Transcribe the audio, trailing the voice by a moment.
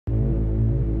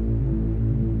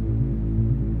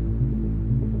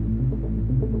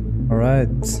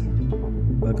Alright,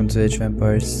 welcome to Age of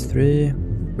Empires 3.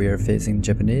 We are facing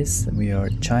Japanese and we are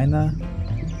China.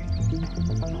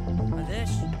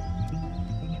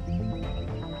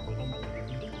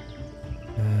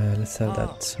 Let's have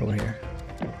that over here.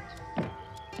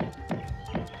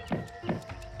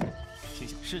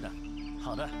 是的，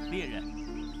好的，猎人。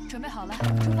准备好了，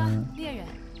出发，猎人。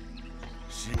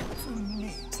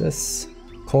 What's this?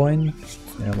 Coin?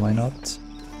 Yeah, why not?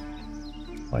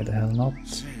 Why the hell not?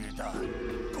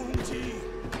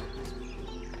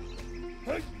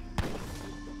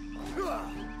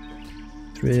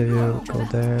 Three of you go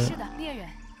there. 是的，猎人。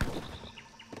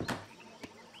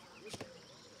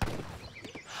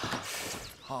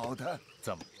 好的，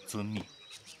怎么遵命？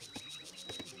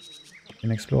 You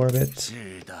can explore a bit.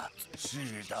 是的，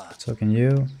是的。 So can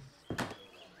you.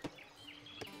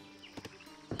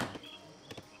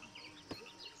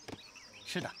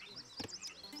 是的。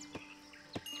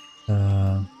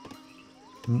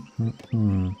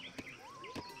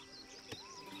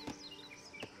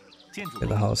Get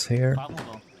the house here.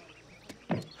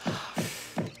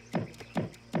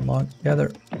 Come on,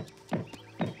 gather.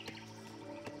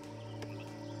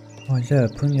 Oh yeah,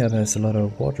 Punjab has a lot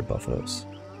of water buffaloes.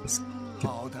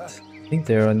 I think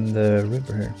they're on the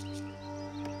river here.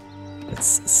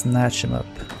 Let's snatch them up.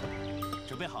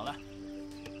 准备好了。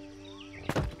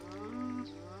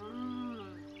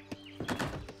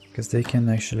 Because they can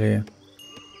actually...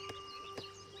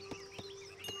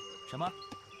 什么？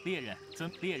猎人，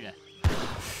猎人。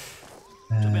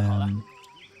准备好了。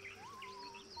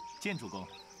建筑工。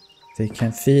 They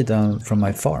can feed from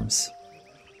my farms.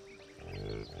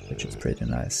 Which is pretty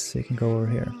nice. So you can go over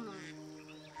here.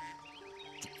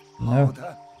 No.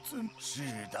 是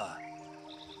的。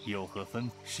有何吩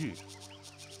咐？是。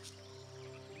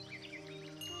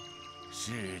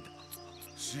是的。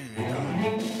是的。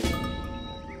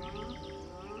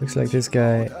 Looks like this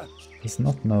guy does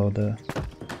not know the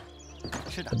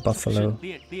buffalo.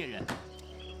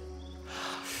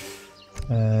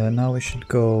 Now we should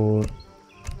go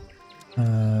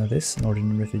this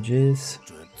northern refugees.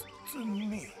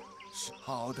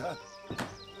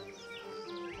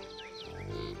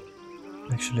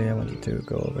 Actually, I wanted to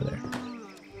go over there.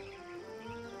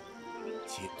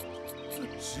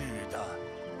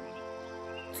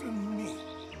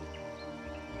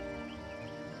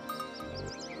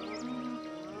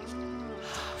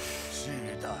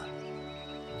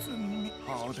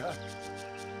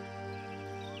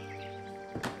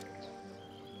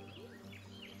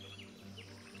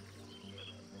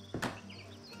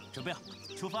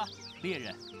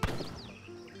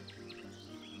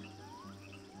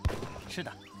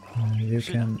 You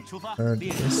can herd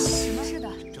this. 是的。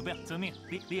准备，遵命，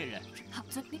猎人。好，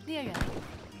猎人。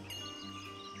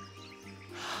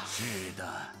是的，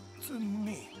遵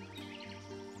命。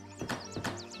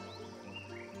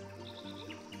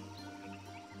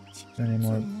 Any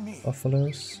more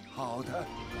buffaloes? 好的。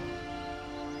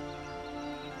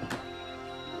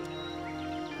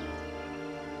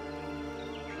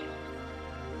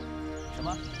什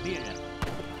么？猎人？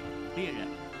猎人。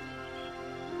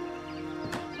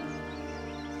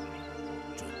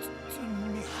遵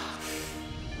命。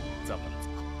怎么？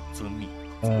遵命。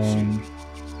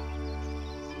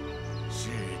是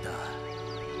的。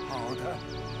好的。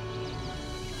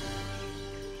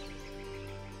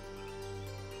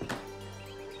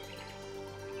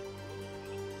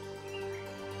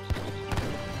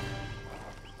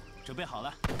 准备好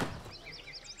了。 I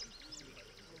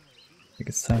think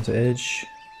it's time to age.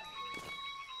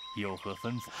 有何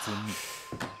吩咐？遵命。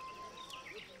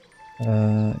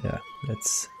Yeah,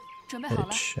 let's 准备好了。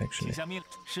 age 请 actually. 下命令。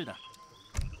是的。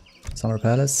 Summer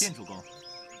Palace. 建筑工。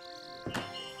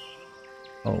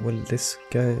 Oh, will this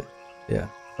guy? Yeah,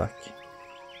 back.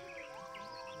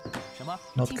 什么？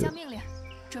 Not 请下 good. 命令。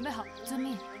准备好，遵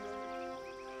命。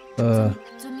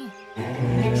 遵命。 是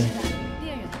的，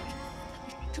猎人。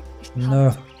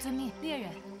 No. 遵命，猎人。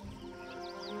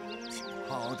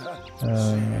 好的。 攻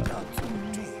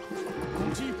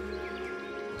击。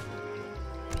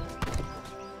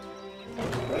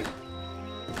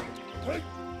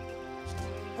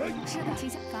是的，请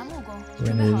下伐木工。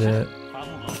 We need 伐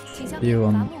木工。 请下 you 伐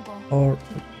on 木工。 or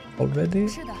already?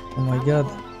 是的。 Oh my 伐木 god.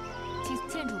 工。请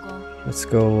建筑工。 Let's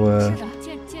go. 是的，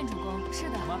建筑工。是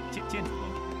的。什么？建筑工。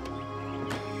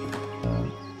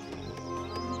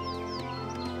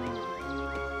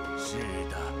 是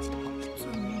的。遵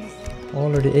命。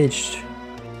 Already aged.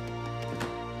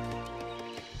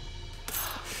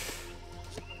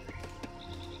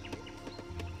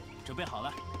 准备好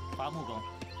了，伐木工，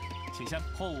请向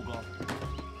货物工。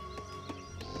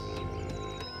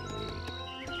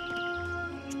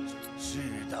是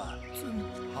的，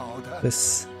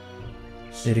 This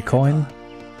 80 coin,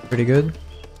 pretty good.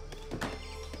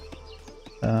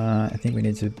 I think we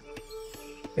need to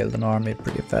build an army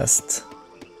pretty fast,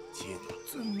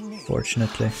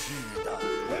 fortunately.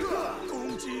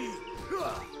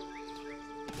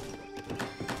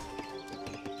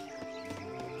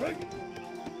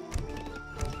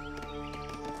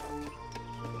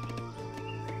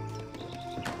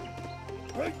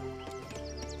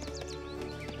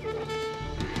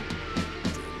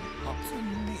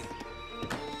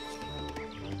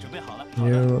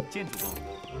 You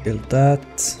build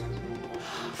that.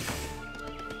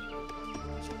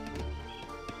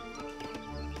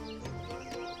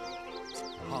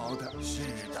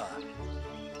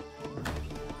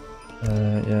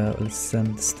 Yeah, let's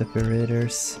send steppe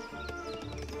raiders.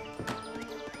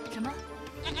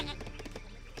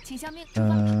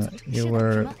 You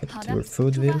were at your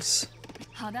food wheels,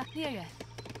 I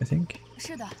think.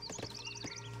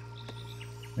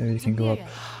 Maybe you can go up.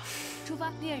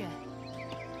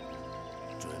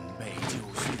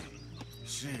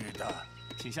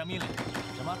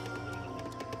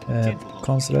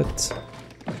 Consulate.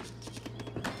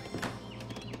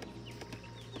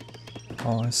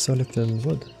 Oh, I saw little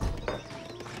wood.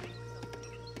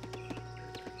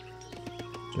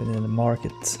 It's really in the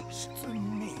market.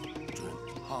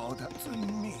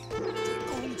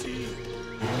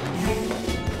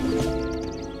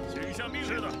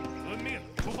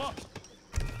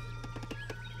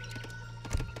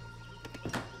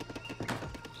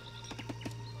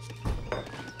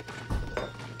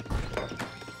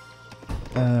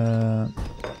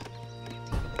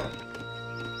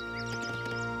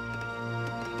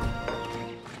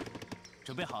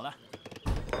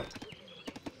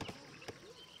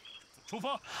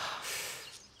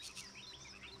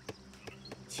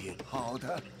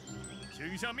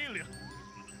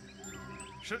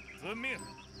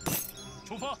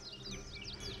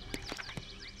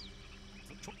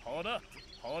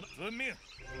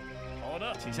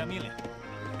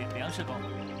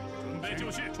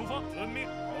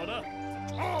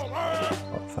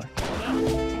 Oh, fuck.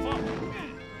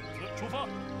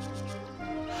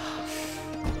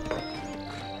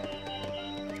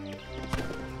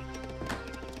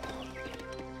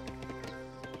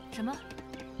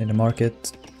 In the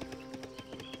market.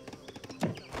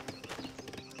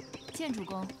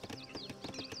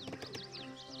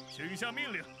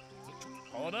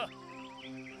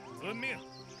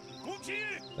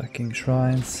 Backing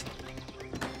shrines.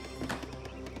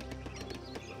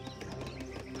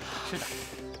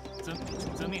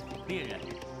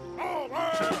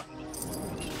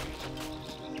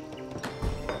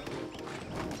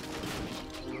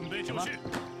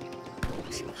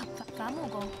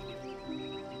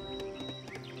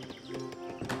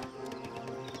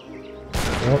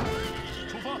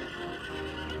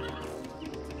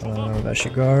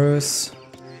 Vashigarus.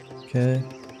 Okay.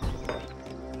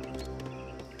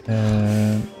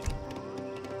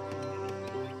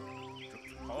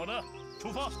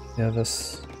 You have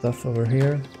this stuff over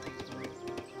here.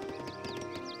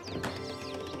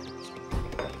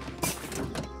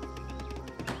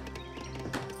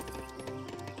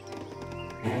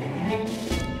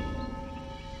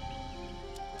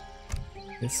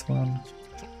 This one.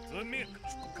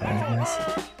 Yes.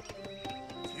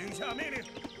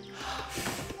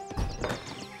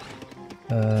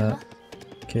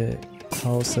 Okay,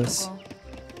 houses.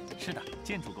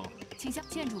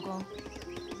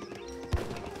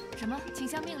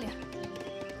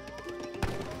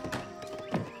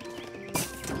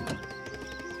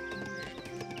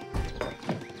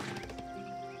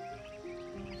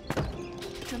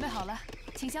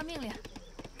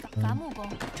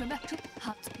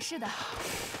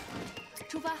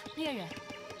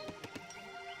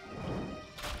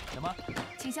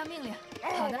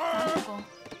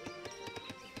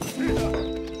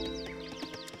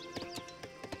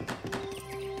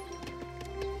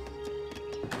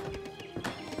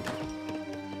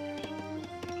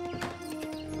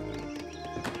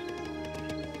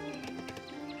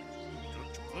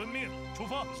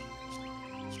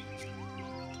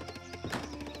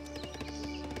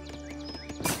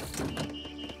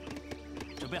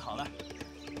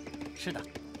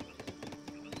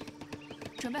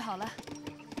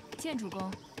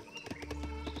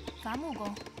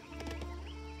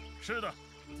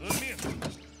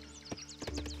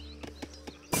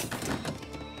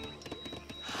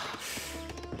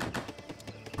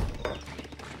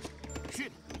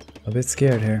 A bit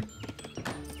scared here.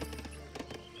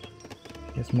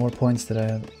 Get more points that I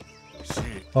have.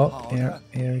 Oh, here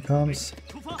he comes.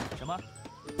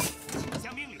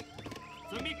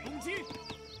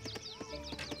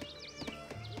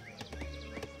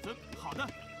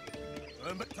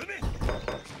 准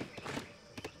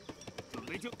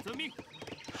备就遵命。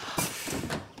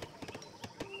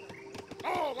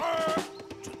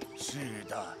是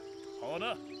的。好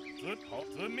的，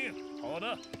遵命。好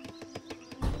的。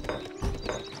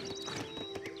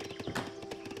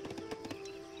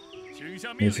请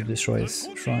下命 Need to 令。 destroy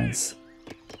shrines.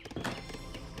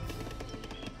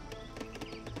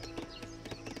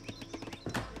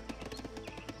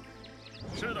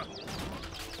 是的。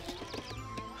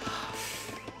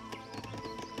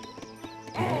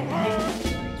好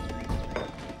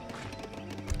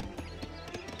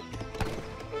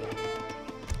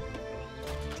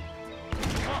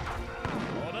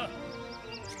的。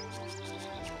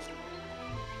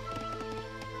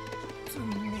遵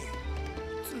命。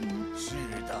是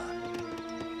的。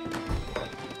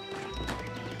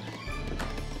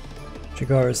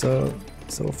 Chigar is so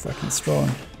fucking strong.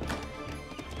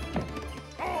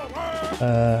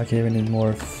 Okay, we need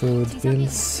more food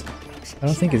bills. I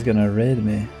don't think he's gonna raid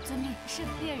me. 遵命，是的，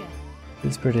猎人。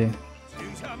 He's pretty.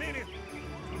 请下命令，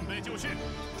准备就绪，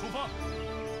出发。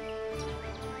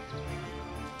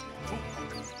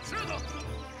是的。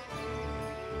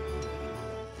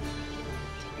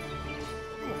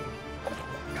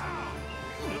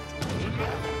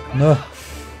 No.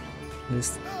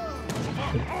 This.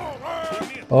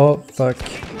 Oh fuck.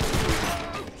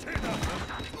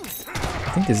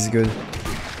 I think this is good.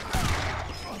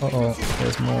 Uh-oh,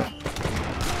 there's more.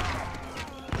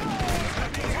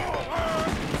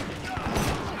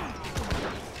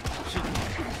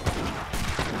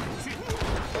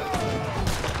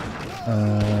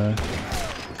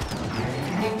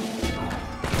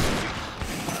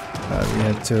 We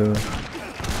have to...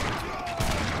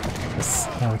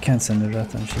 Oh, we can't send the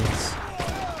rat on shields.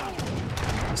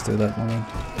 Let's do that one then.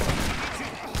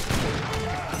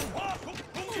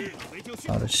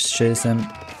 Oh, let's chase him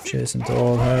to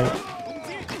all hell.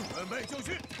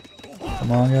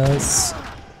 Come on, guys.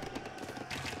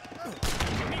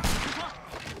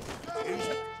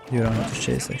 You don't have to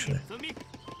chase, actually.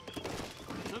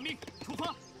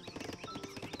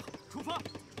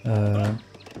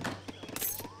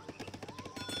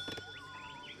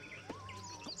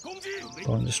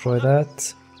 Go and destroy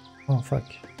that. Oh, fuck.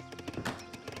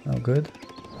 Oh, good.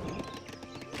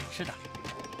 是的。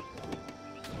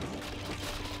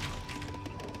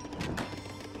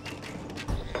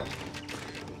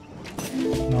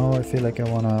 Now I feel like I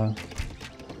wanna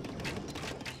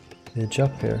edge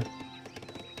up here.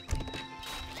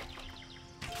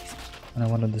 And I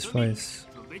wanna destroy his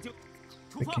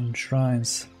freaking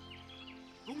shrines.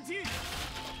 攻击！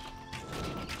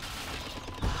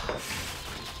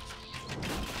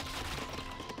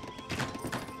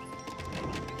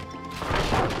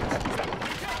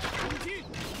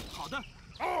 好的。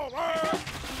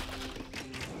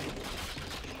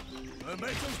准备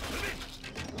就绪。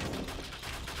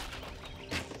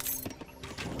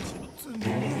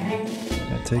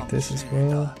 I take this as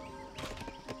well,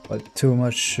 but too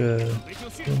much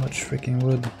freaking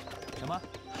wood. 什么？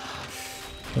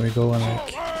 Can we go and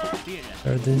like 猎人。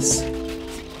 clear this?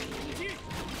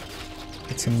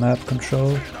 Get some map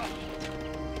control.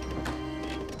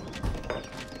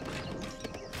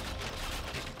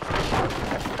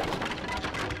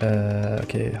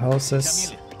 Okay, 下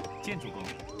houses. 命令，建筑工，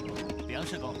粮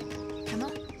食工。什么？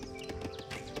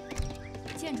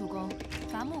建筑工，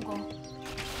伐木工。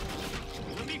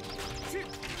 遵命，去。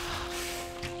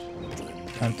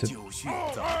 Time to 就绪，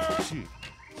早是。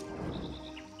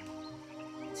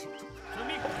遵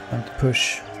命， time to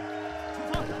push. 出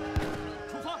发，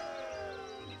出发。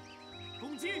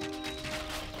攻击！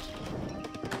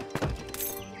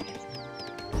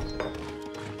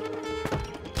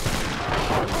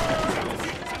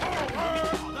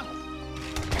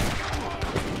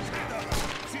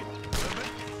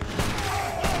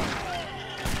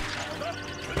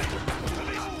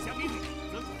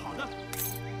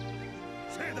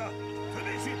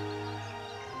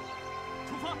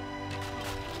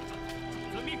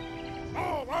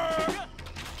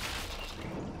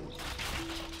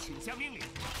 下命令，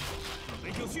准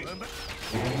备就绪。Oh no.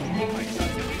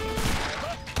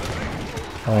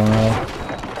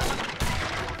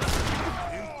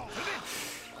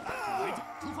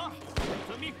 出发，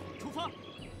遵命，出发。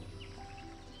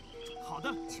好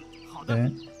的，好的。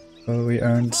 Okay. Well, we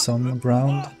earned some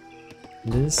ground.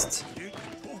 List.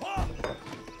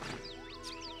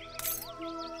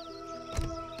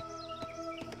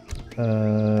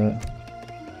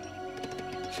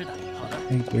 是的，好的。 I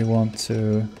think we want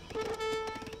to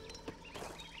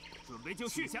准备就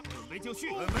绪，准备就绪，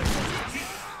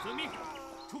遵命，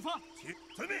出发，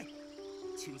遵命，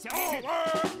请下命令，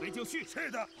准备就绪。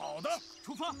是的，好的，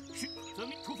出发。是，遵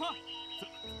命，出发。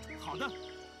好的，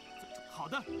好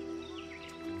的，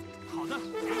好的，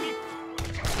遵命。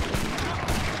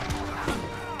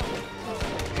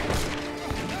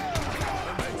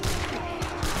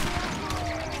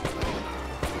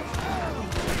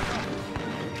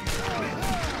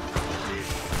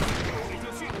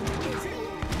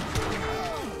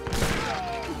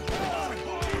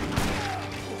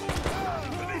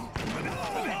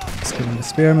 Let's give him the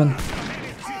spearman.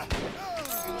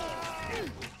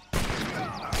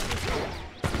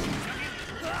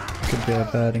 Could be a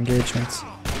bad engagement.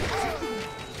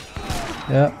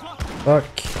 Yeah, fuck.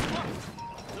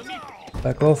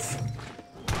 Back off.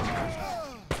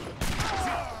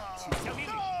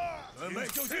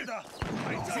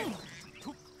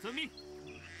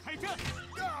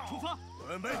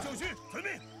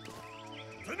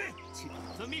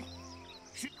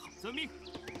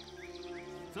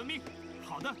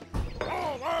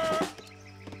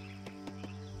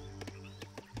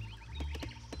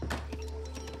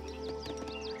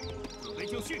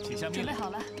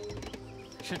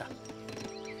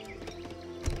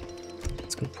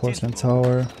 Let's go porcelain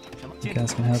tower. You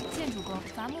guys can help.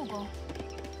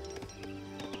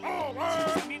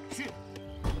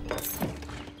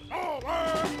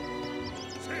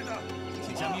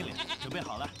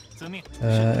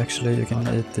 Actually, you can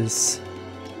eat this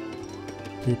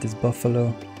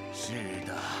buffalo.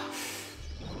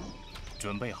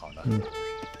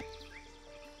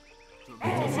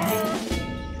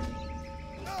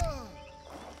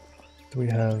 Do we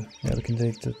have? Yeah, we can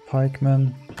take the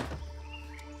pikeman.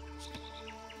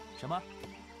 We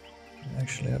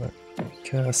actually have a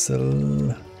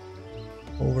castle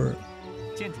over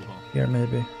here,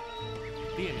 maybe.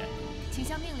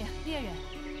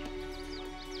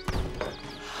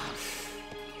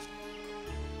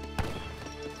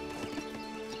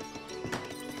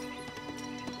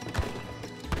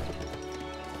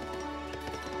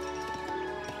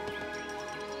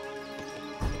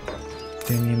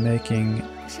 Thingy making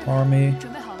army.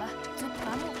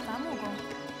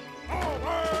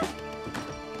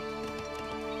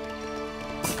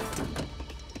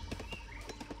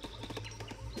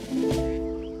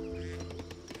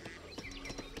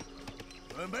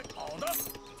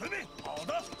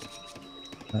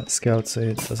 Scout so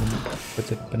it doesn't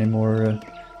put up any more.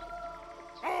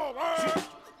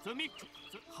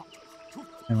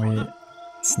 Can we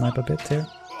snipe a bit here?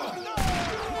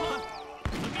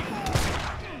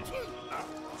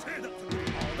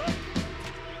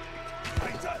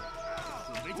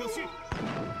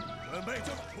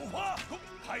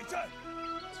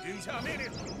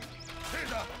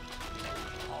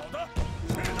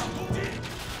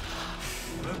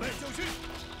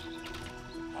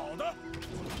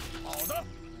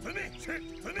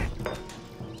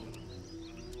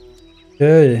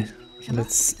 Okay,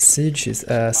 let's siege his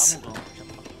ass.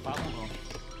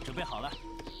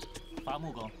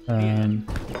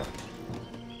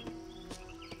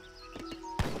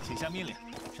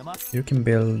 You can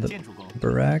build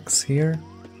barracks here.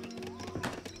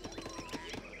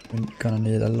 We're gonna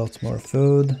need a lot more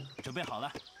food.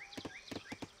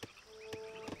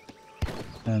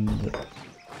 And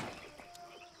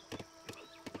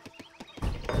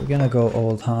we're gonna go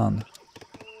Old Han.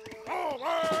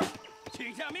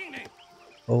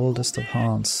 Oldest of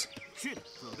Hans.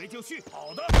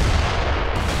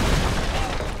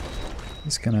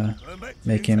 He's gonna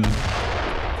make him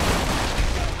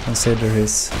consider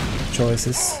his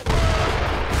choices.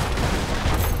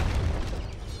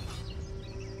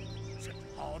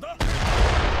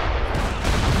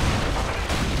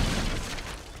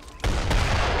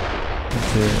 Need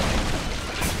to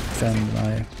defend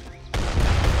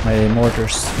my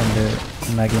mortars from the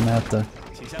Naginata.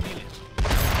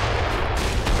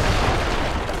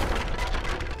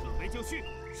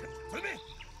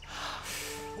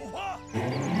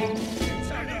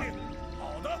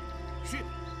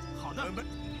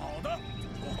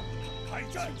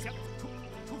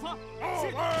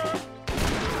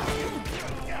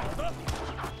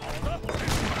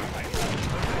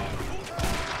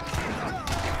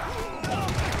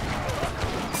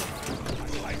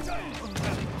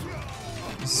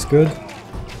 This is good.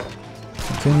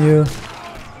 Continue.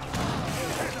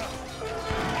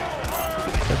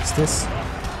 What's this?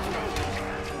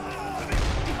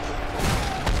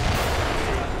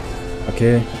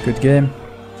 Okay, good game.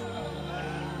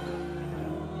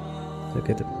 Look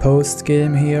at the post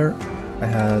game here. I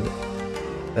had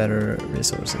better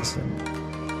resources and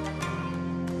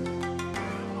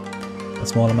a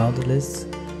small amount at least.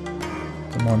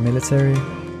 So more military.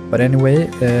 But anyway,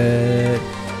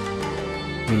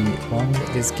 we won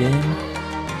this game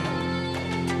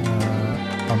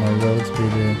on our road to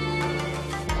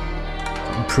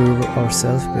improve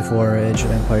ourselves before Age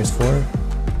of Empires 4.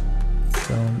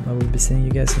 So I will be seeing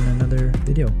you guys in another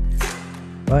video.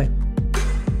 Bye!